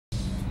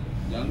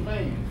young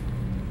man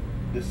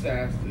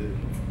decides to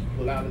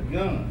pull out a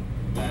gun.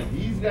 Now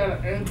he's got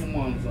an ankle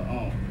monitor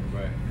on.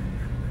 Right.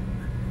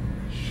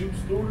 Shoots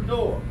through the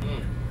door.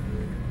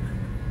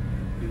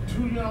 The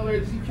two young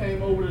ladies he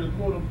came over to the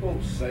quote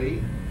unquote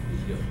save.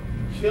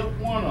 He killed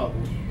one of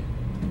them.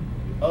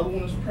 The other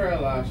one is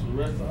paralyzed for the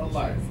rest of her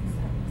life.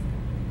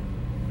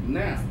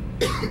 Now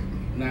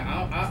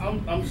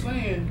I'm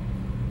saying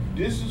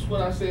this is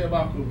what I say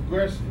about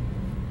progressive.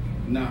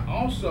 Now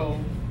also,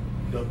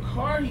 the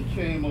car he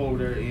came over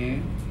there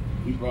in,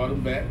 we brought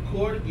him back to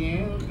court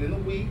again within a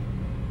week.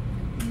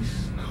 He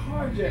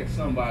carjacked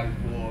somebody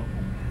for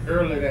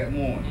early that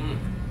morning.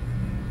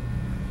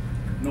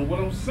 Now what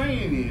I'm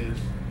saying is,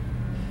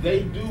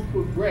 they do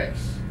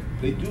progress.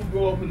 They do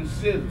grow up in the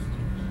citizens.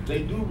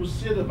 They do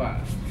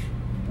recidivize.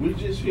 We're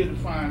just here to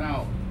find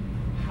out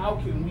how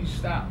can we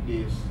stop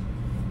this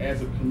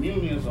as a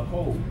community as a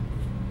whole.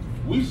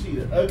 We see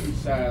the ugly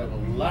side of a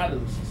lot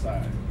of the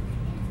society,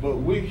 but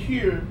we're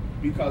here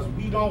because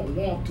we don't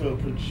want to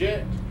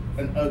project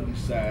an ugly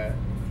side.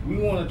 We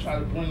want to try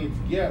to bring it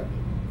together.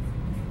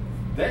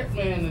 That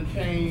man that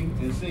came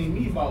and seen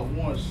me about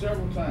once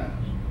several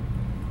times.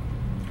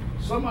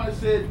 Somebody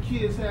said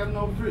kids have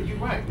no fear. You're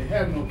right, they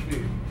have no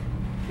fear.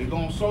 They go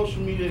on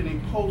social media and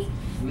they post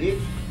lick.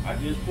 I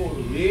just pulled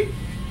a lick.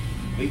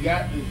 They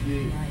got the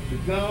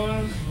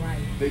guns. Right.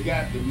 They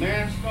got the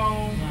mask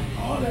on. Right.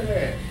 All of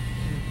that.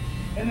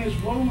 And it's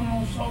rolling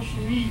on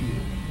social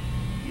media.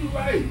 You're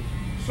right.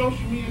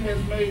 Social media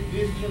has made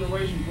this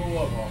generation grow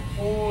up a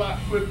whole lot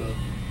quicker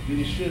than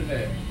it should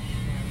have.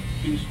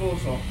 Been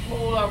exposed to a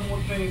whole lot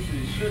more things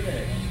than it should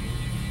have.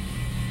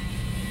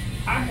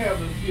 I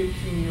have a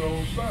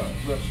 15-year-old son.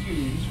 Well, excuse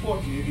me, he's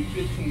 14, he'll be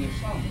 15 in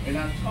summer. And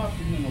I talked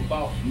to him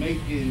about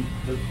making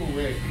the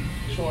correct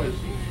choices.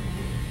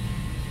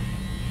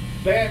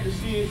 Bad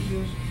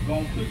decisions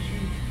gonna put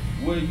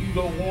you where you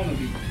don't want to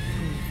be.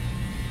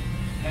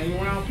 Hang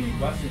around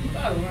people. I said, you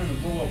gotta learn to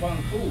grow up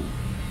uncool.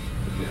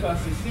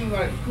 Because it seems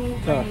like the cool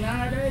thing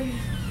nowadays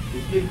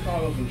is getting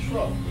caught up in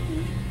trouble.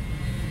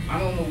 I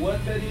don't know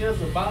what that is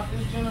about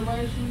this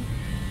generation,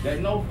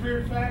 that no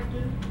fear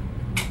factor.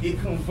 It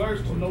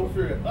converts to no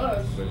fear of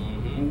us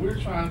when we're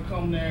trying to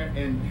come there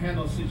and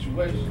handle a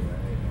situation.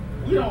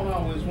 We don't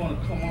always want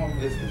to come off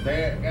as the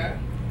bad guy.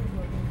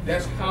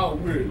 That's how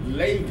we're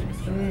labeled.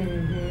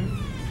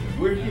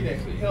 We're here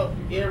to help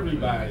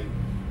everybody.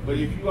 But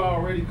if you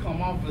already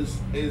come off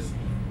as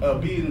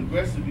being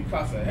aggressive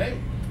because of, hey,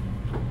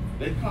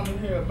 they coming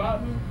here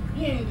about me,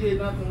 you ain't did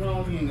nothing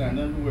wrong, you ain't got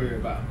nothing to worry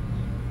about.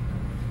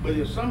 But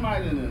if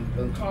somebody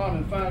done called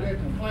and filed that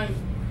complaint,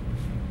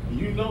 and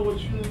you know what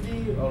you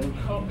did or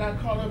got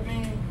caught up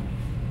in,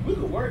 we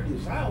could work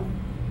this out,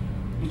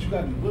 but you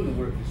gotta be willing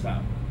to work this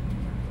out.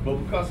 But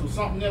because of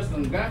something else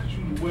done got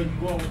you to where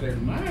you are with that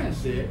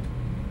mindset,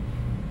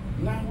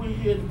 now we're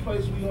here at the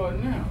place we are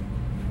now.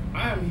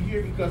 I am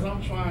here because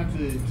I'm trying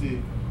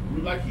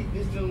to like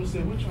this gentleman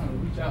said, we're trying to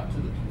reach out to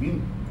the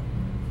community.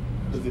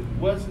 Because if it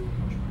wasn't,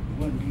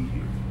 we wouldn't be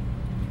here.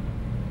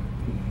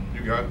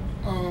 You got it?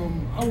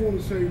 I want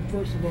to say,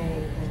 first of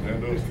all,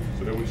 stand up,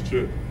 so that was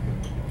chip.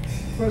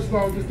 First of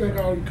all, just thank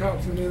all the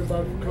cops and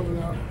everybody for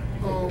coming out.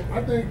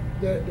 I think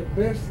that the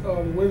best, the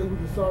way that we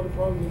can solve the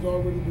problem has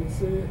already been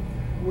said,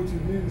 which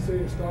is me to say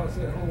it starts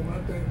at home. I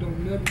think ain't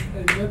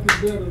nothing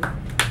better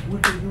we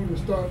can do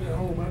to start at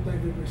home. I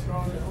think if it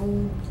started at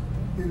home,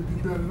 it'd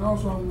be better. And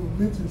also, I want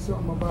to mention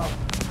something about,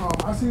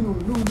 I seen on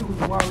the news, it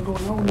was a while ago,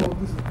 and I don't know if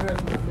this is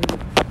past, but maybe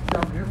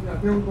y'all can help me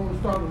out. They were going to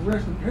start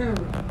arresting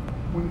parents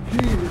when the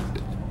kids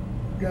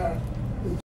got